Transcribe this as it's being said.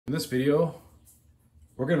In this video,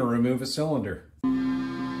 we're going to remove a cylinder.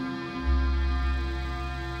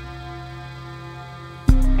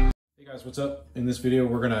 Hey guys, what's up? In this video,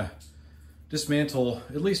 we're going to dismantle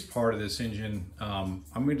at least part of this engine. I'm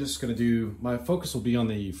just going to do, my focus will be on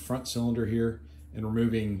the front cylinder here and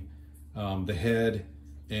removing the head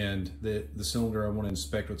and the cylinder. I want to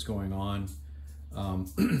inspect what's going on.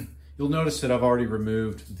 You'll notice that I've already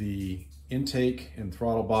removed the intake and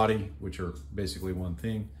throttle body, which are basically one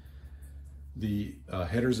thing. The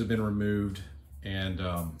headers have been removed, and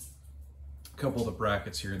a couple of the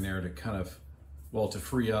brackets here and there to kind of, well, to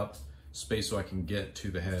free up space so I can get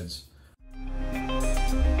to the heads.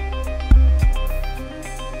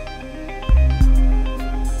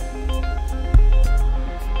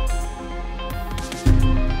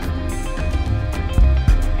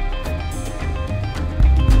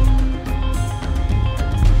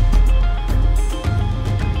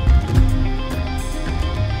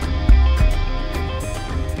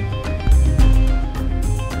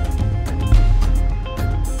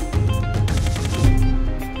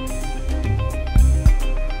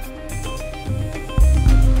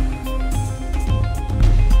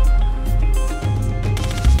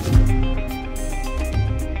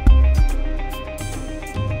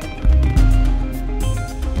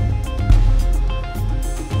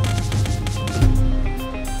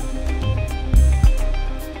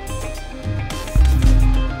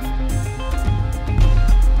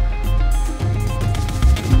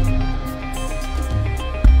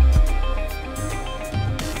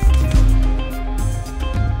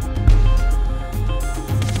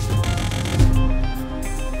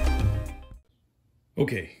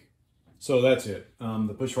 Okay, so that's it.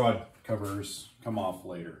 The push rod covers come off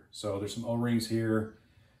later. So there's some O-rings here,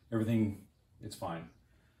 everything, it's fine.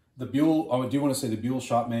 The Buell, I do want to say the Buell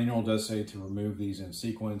shop manual does say to remove these in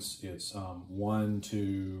sequence. It's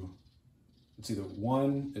it's either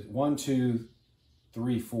one, two,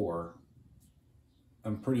 three, four.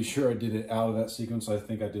 I'm pretty sure I did it out of that sequence. I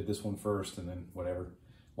think I did this one first and then whatever.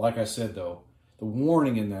 Like I said though, the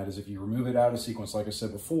warning in that is if you remove it out of sequence, like I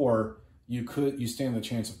said before, you stand the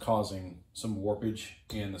chance of causing some warpage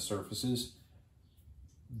in the surfaces.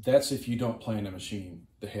 That's if you don't plan to machine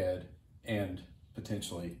the head and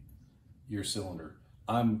potentially your cylinder.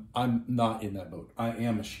 I'm not in that boat. I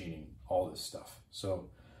am machining all this stuff.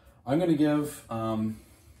 So I'm going to give, I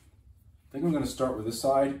think I'm going to start with this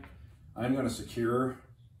side. I'm going to secure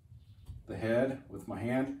the head with my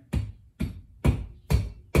hand.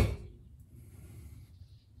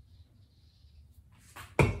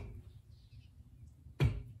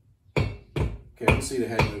 Okay, I can see the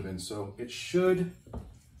head moving, so it should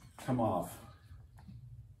come off.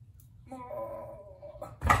 There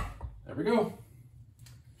we go.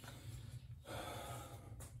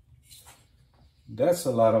 That's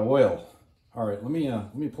a lot of oil. All right, let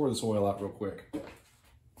me pour this oil out real quick.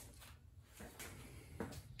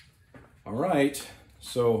 All right,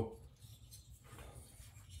 so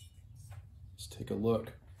let's take a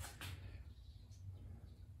look.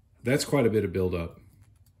 That's quite a bit of buildup.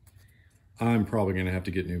 I'm probably going to have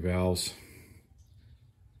to get new valves.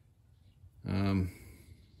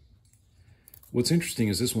 What's interesting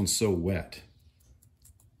is this one's so wet.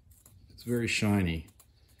 It's very shiny.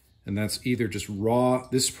 And that's either just raw,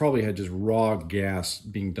 this probably had just raw gas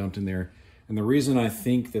being dumped in there. And the reason I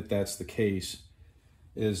think that that's the case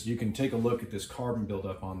is you can take a look at this carbon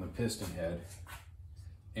buildup on the piston head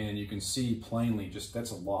and you can see plainly just, that's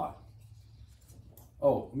a lot.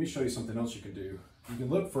 Oh, let me show you something else you can do. You can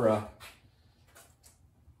look for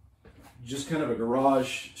just kind of a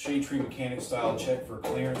garage shade tree mechanic style check for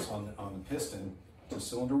clearance on the piston to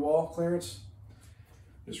cylinder wall clearance.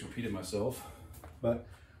 Just repeated myself, but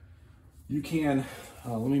you can,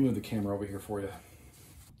 let me move the camera over here for you.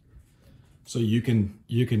 So you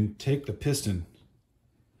can take the piston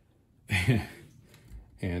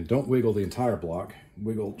and don't wiggle the entire block,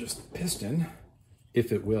 wiggle just the piston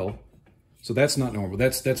if it will. So that's not normal,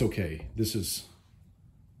 that's okay. This is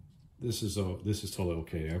totally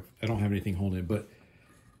okay. I don't have anything holding it, but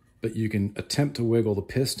you can attempt to wiggle the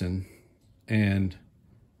piston and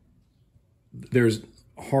there's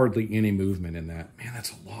hardly any movement in that. Man,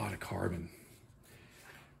 that's a lot of carbon.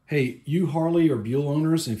 Hey, you Harley or Buell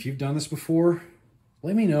owners, if you've done this before,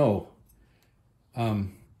 let me know.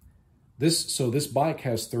 This bike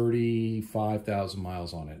has 35,000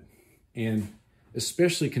 miles on it. And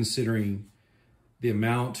especially considering the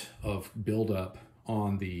amount of buildup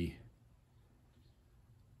on the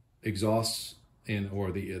exhausts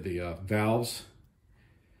or the valves,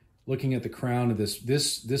 looking at the crown of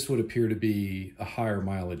this would appear to be a higher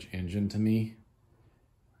mileage engine to me.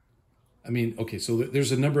 I mean, okay, so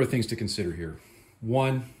there's a number of things to consider here.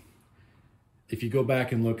 One, if you go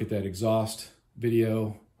back and look at that exhaust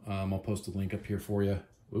video, I'll post a link up here for you.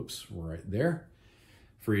 Oops, right there.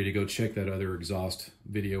 For you to go check that other exhaust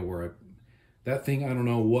video where that thing, I don't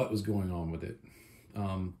know what was going on with it.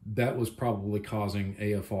 That was probably causing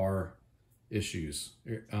AFR issues,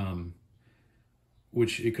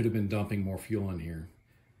 which it could have been dumping more fuel in here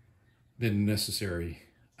than necessary.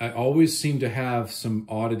 I always seem to have some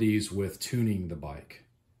oddities with tuning the bike.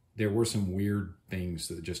 There were some weird things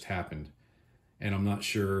that just happened, and I'm not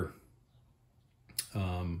sure.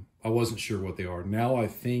 I wasn't sure what they are. Now I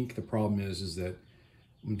think the problem is that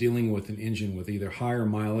I'm dealing with an engine with either higher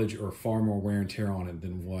mileage or far more wear and tear on it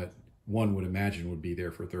than what one would imagine would be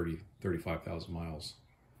there for 35,000 miles.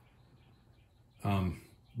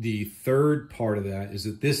 The third part of that is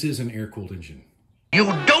that this is an air-cooled engine. You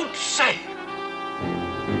don't say!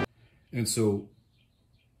 And so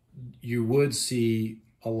you would see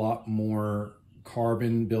a lot more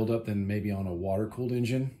carbon buildup than maybe on a water-cooled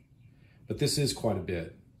engine, but this is quite a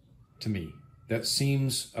bit to me. That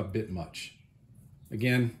seems a bit much.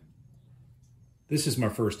 Again, this is my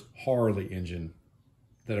first Harley engine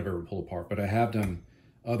that I've ever pulled apart, but I have done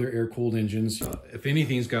other air-cooled engines. If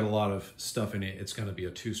anything's got a lot of stuff in it, it's going to be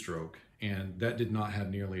a two-stroke, and that did not have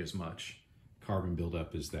nearly as much carbon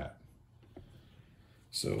buildup as that.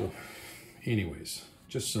 So anyways,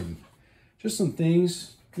 just some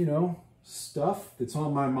things, you know, stuff that's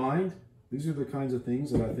on my mind. These are the kinds of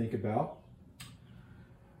things that I think about.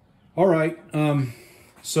 All right,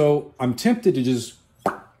 so I'm tempted to just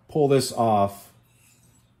pull this off,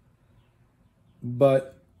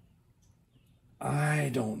 but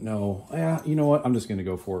I don't know. Yeah, you know what? I'm just going to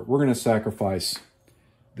go for it. We're going to sacrifice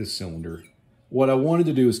this cylinder. What I wanted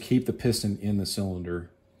to do is keep the piston in the cylinder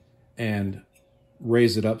and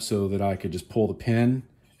raise it up so that I could just pull the pin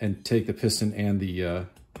and take the piston and the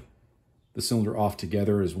cylinder off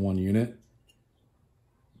together as one unit.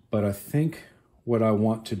 But I think what I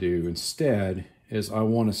want to do instead is I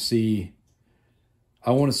want to see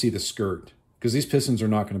the skirt, because these pistons are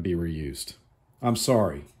not going to be reused. I'm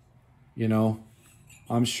sorry, you know,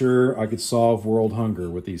 I'm sure I could solve world hunger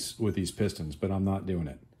with these pistons, but I'm not doing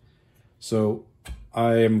it. So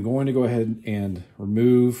I am going to go ahead and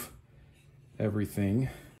remove everything,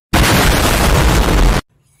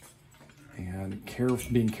 and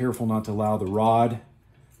being careful not to allow the rod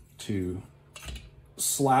to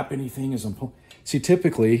slap anything as I'm pulling. See,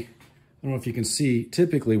 typically, I don't know if you can see,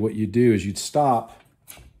 typically what you do is you'd stop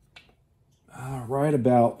right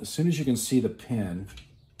about as soon as you can see the pin,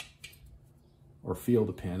 or feel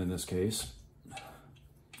the pin in this case,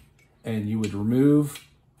 and you would remove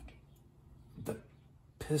the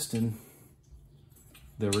piston,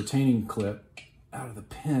 the retaining clip out of the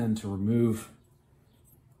pin to remove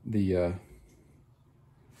the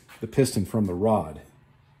piston from the rod.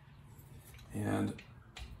 And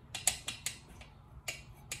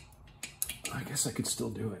I guess I could still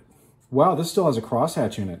do it. Wow, this still has a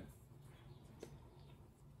crosshatch in it.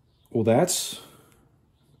 Well, that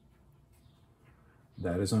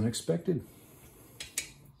is unexpected.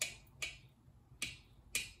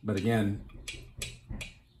 But again,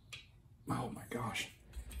 oh my gosh,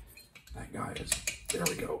 that guy is, there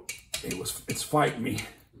we go. It's fighting me.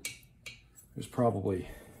 There's probably,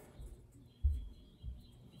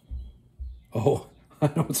 oh, I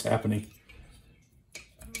know what's happening.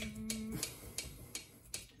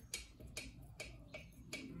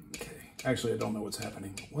 Actually, I don't know what's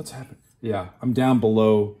happening. What's happening? Yeah, I'm down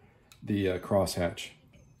below the crosshatch.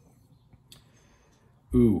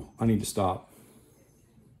 Ooh, I need to stop.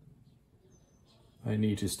 I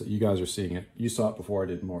need to you guys are seeing it. You saw it before I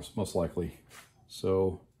did, most likely.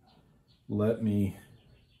 So let me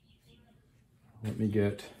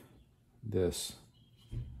get this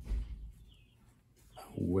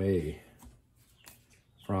away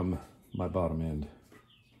from my bottom end.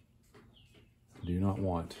 I do not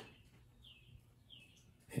want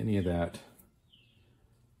any of that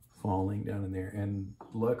falling down in there. And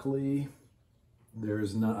luckily there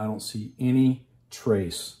is not, I don't see any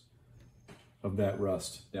trace of that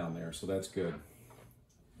rust down there, so that's good.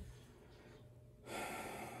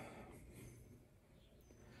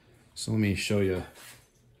 So let me show you.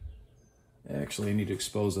 Actually, I need to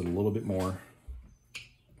expose it a little bit more.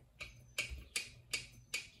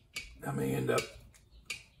 I may end up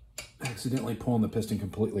accidentally pulling the piston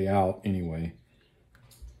completely out anyway,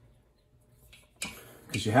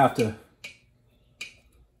 because you have to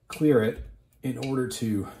clear it in order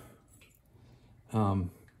to look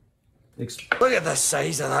at the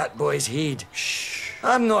size of that boy's head. Shh.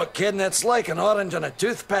 I'm not kidding, it's like an orange on a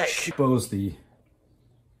toothpick. Expose the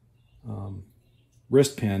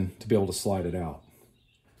wrist pin to be able to slide it out.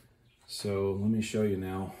 So let me show you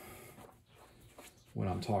now what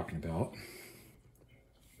I'm talking about.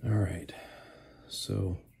 All right,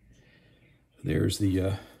 so there's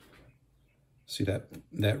the see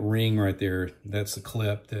that ring right there. That's the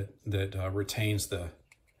clip that retains the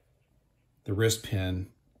wrist pin,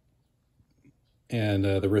 and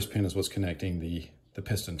the wrist pin is what's connecting the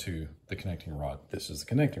piston to the connecting rod. This is the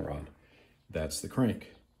connecting rod. That's the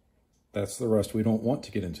crank. That's the rust we don't want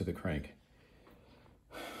to get into the crank.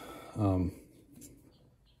 All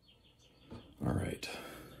right.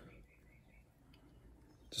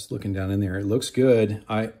 Just looking down in there, it looks good.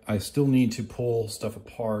 I still need to pull stuff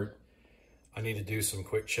apart. I need to do some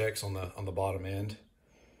quick checks on the bottom end.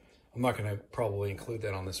 I'm not going to probably include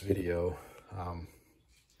that on this video.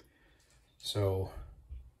 So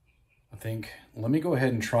I think, let me go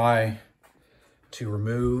ahead and try to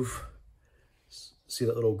remove, see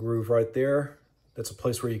that little groove right there? That's a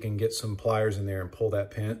place where you can get some pliers in there and pull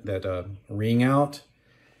that ring out.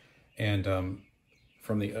 And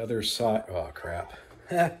from the other side, oh crap.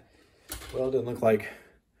 Well, it doesn't look like,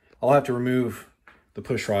 I'll have to remove the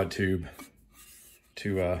push rod tube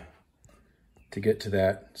to get to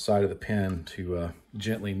that side of the pin to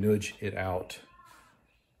gently nudge it out.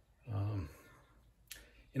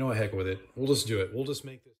 You know what, heck with it. We'll just do it. We'll just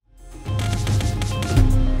make this.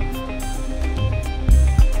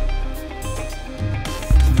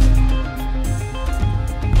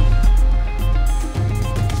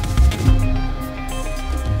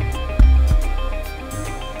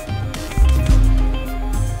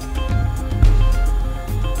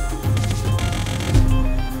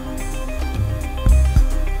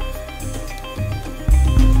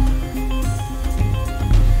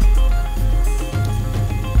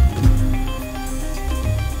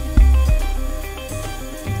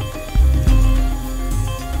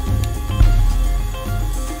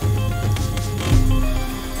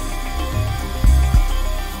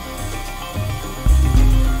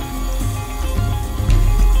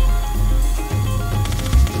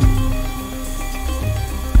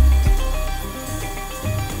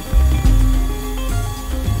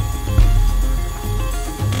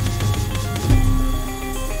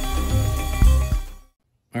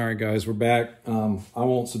 All right, guys, we're back. I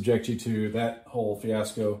won't subject you to that whole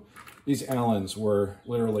fiasco. These Allens were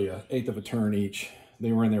literally 1/8 of a turn each.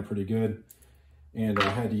 They were in there pretty good. And I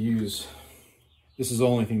had to use, this is the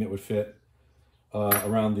only thing that would fit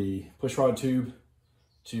around the push rod tube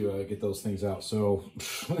to get those things out. So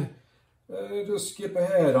just skip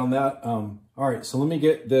ahead on that. All right, so let me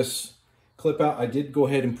get this clip out. I did go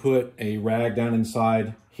ahead and put a rag down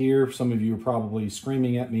inside here. Some of you are probably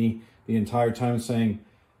screaming at me the entire time saying,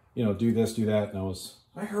 you know, do this, do that. And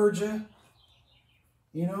I heard you.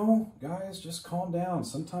 You know, guys, just calm down.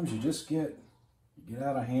 Sometimes you just get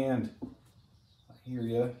out of hand. I hear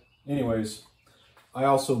you. Anyways, I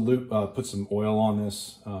also put some oil on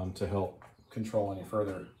this to help control any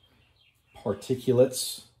further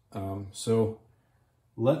particulates. So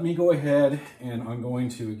let me go ahead and I'm going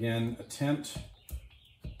to, again, attempt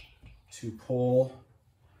to pull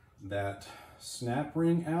that snap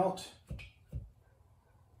ring out.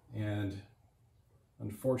 And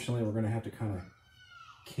unfortunately, we're going to have to kind of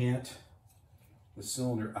cant the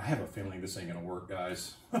cylinder. I have a feeling this ain't going to work,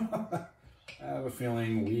 guys. I have a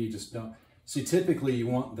feeling we just don't. See, typically you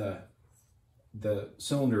want the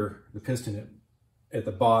cylinder, the piston at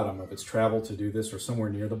the bottom of its travel to do this, or somewhere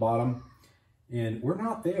near the bottom. And we're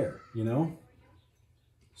not there, you know?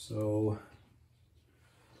 So,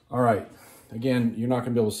 all right. Again, you're not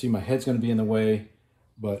going to be able to see. My head's going to be in the way.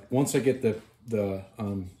 But once I get the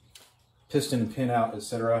piston and pin out,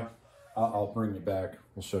 etc., I'll bring you back.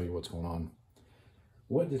 We'll show you what's going on.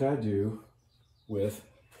 What did I do with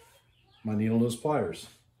my needle nose pliers?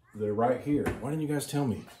 They're right here. Why didn't you guys tell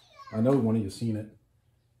me? I know one of you seen it.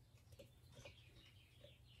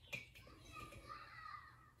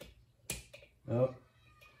 Oh,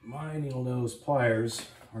 my needle nose pliers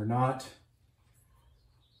are not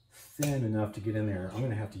thin enough to get in there. I'm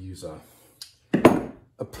going to have to use a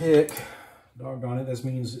pick. Doggone it, this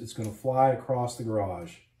means it's going to fly across the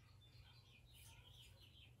garage.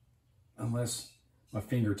 Unless my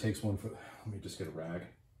finger takes one for, let me just get a rag.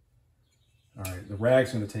 All right, the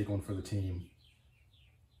rag's going to take one for the team.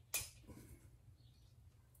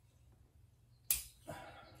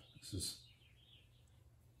 This is,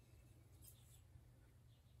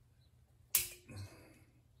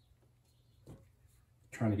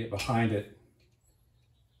 trying to get behind it.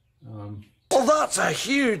 Well, that's a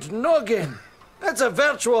huge noggin. It's a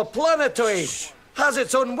virtual planetoid. Has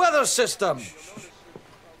its own weather system.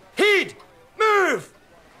 Heed, move!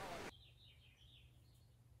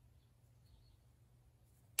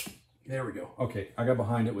 There we go. Okay, I got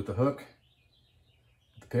behind it with the hook,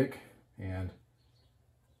 the pick, and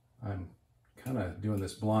I'm kind of doing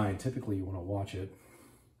this blind. Typically you want to watch it.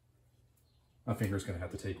 My finger's going to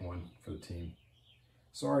have to take one for the team.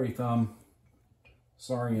 Sorry, thumb.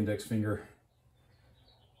 Sorry, index finger.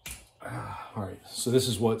 All right, so this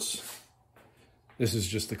is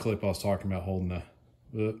just the clip I was talking about holding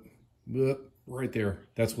the, right there.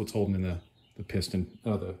 That's what's holding in the piston,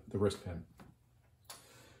 the wrist pin.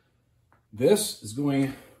 This is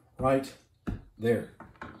going right there.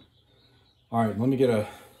 All right, let me let's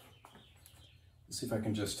see if I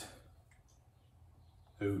can just,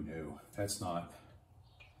 oh no, that's not.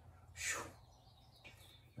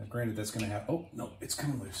 Now granted, that's gonna have, oh no, it's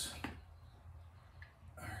coming loose.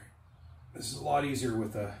 All right, this is a lot easier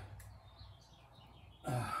with a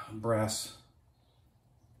brass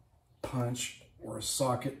punch or a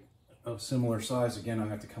socket of similar size. Again, I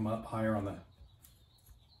have to come up higher on the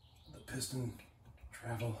piston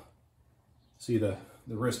travel. See, the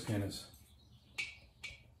wrist pin is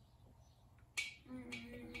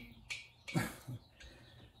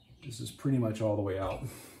this is pretty much all the way out.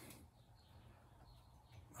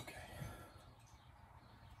 Okay.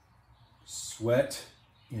 Sweat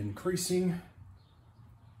increasing.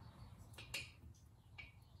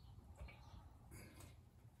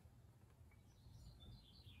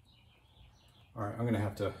 All right, I'm gonna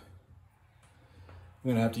have to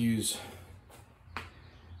use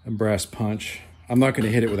a brass punch. I'm not gonna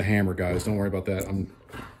hit it with a hammer, guys. Don't worry about that. I'm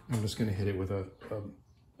just gonna hit it with a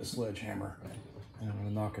sledgehammer. And I'm gonna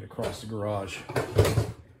knock it across the garage.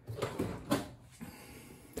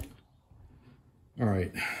 All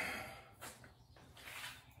right.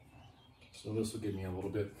 So this will give me a little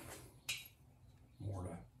bit more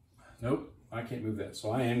to, nope, I can't move that. So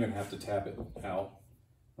I am gonna have to tap it out.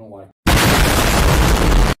 I don't like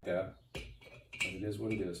that, but it is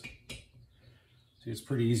what it is. See, it's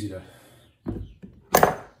pretty easy to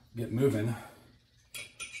get moving,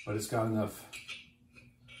 but it's got enough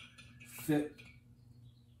fitment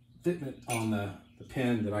on the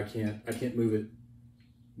pin that I can't move it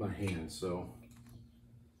by hand. So,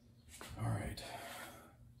 all right,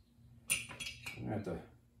 I'm gonna have to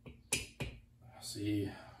see.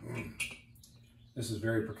 This is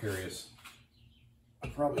very precarious. I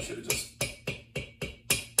probably should have just,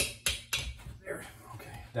 there, okay,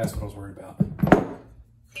 that's what I was worried about.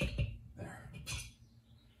 There.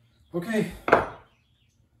 Okay.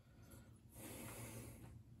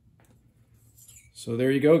 So there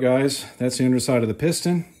you go, guys. That's the underside of the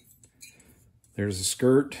piston. There's the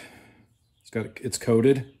skirt. It's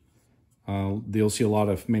coated. You'll see a lot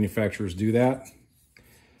of manufacturers do that.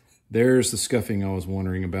 There's the scuffing I was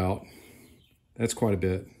wondering about. That's quite a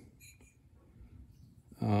bit.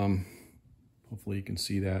 Hopefully you can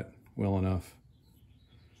see that well enough.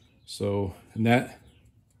 So, and that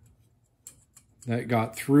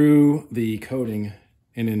got through the coating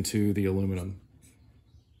and into the aluminum.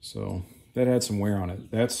 So that had some wear on it.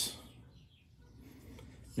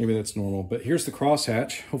 Maybe that's normal, but here's the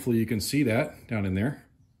crosshatch. Hopefully you can see that down in there.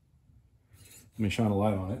 Let me shine a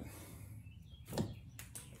light on it.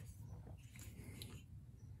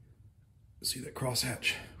 See that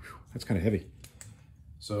crosshatch? That's kind of heavy.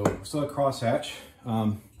 So still a crosshatch.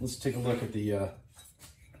 Let's take a look at the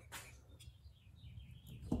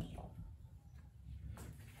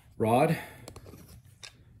rod.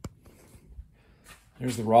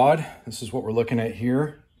 There's the rod. This is what we're looking at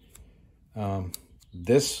here.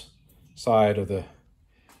 This side of the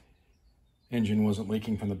engine wasn't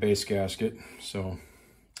leaking from the base gasket. So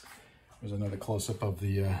there's another close-up of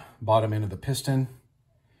the bottom end of the piston.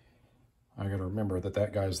 I gotta remember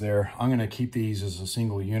that guy's there. I'm gonna keep these as a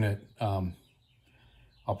single unit. I'll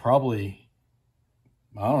probably,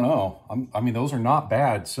 I don't know. I mean, those are not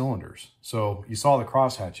bad cylinders. So you saw the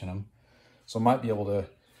crosshatch in them. So I might be able to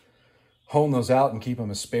hone those out and keep them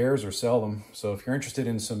as spares or sell them. So if you're interested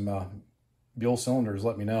in some Buell cylinders,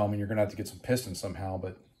 let me know. I mean, you're gonna have to get some pistons somehow,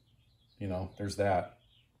 but you know, there's that.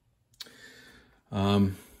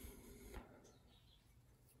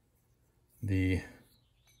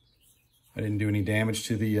 I didn't do any damage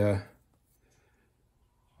to the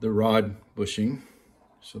rod bushing,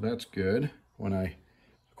 so that's good. Of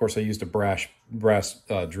course, I used a brass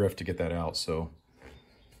drift to get that out, so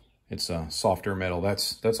it's a softer metal.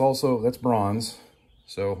 That's bronze.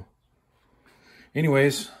 So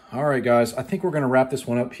anyways, all right, guys, I think we're gonna wrap this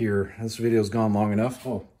one up here. This video's gone long enough.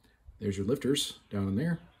 Oh, there's your lifters down in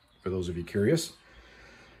there, for those of you curious.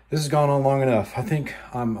 This has gone on long enough. I think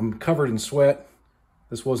I'm covered in sweat.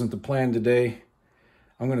 This wasn't the plan today.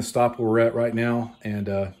 I'm gonna stop where we're at right now,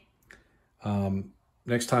 and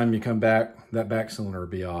next time you come back, that back cylinder will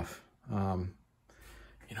be off.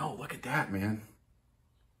 You know, look at that, man.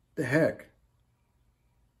 The heck?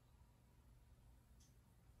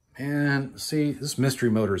 Man, see, this mystery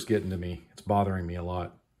motor is getting to me. It's bothering me a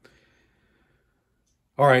lot.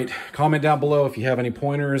 All right, comment down below if you have any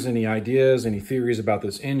pointers, any ideas, any theories about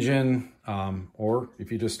this engine, or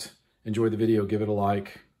if you just enjoyed the video, give it a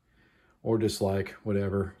like or dislike,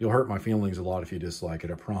 whatever. You'll hurt my feelings a lot if you dislike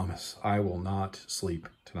it, I promise. I will not sleep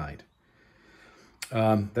tonight.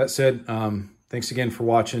 That said, thanks again for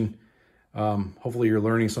watching. Hopefully you're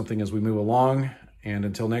learning something as we move along. And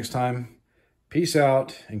until next time, peace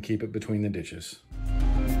out and keep it between the ditches.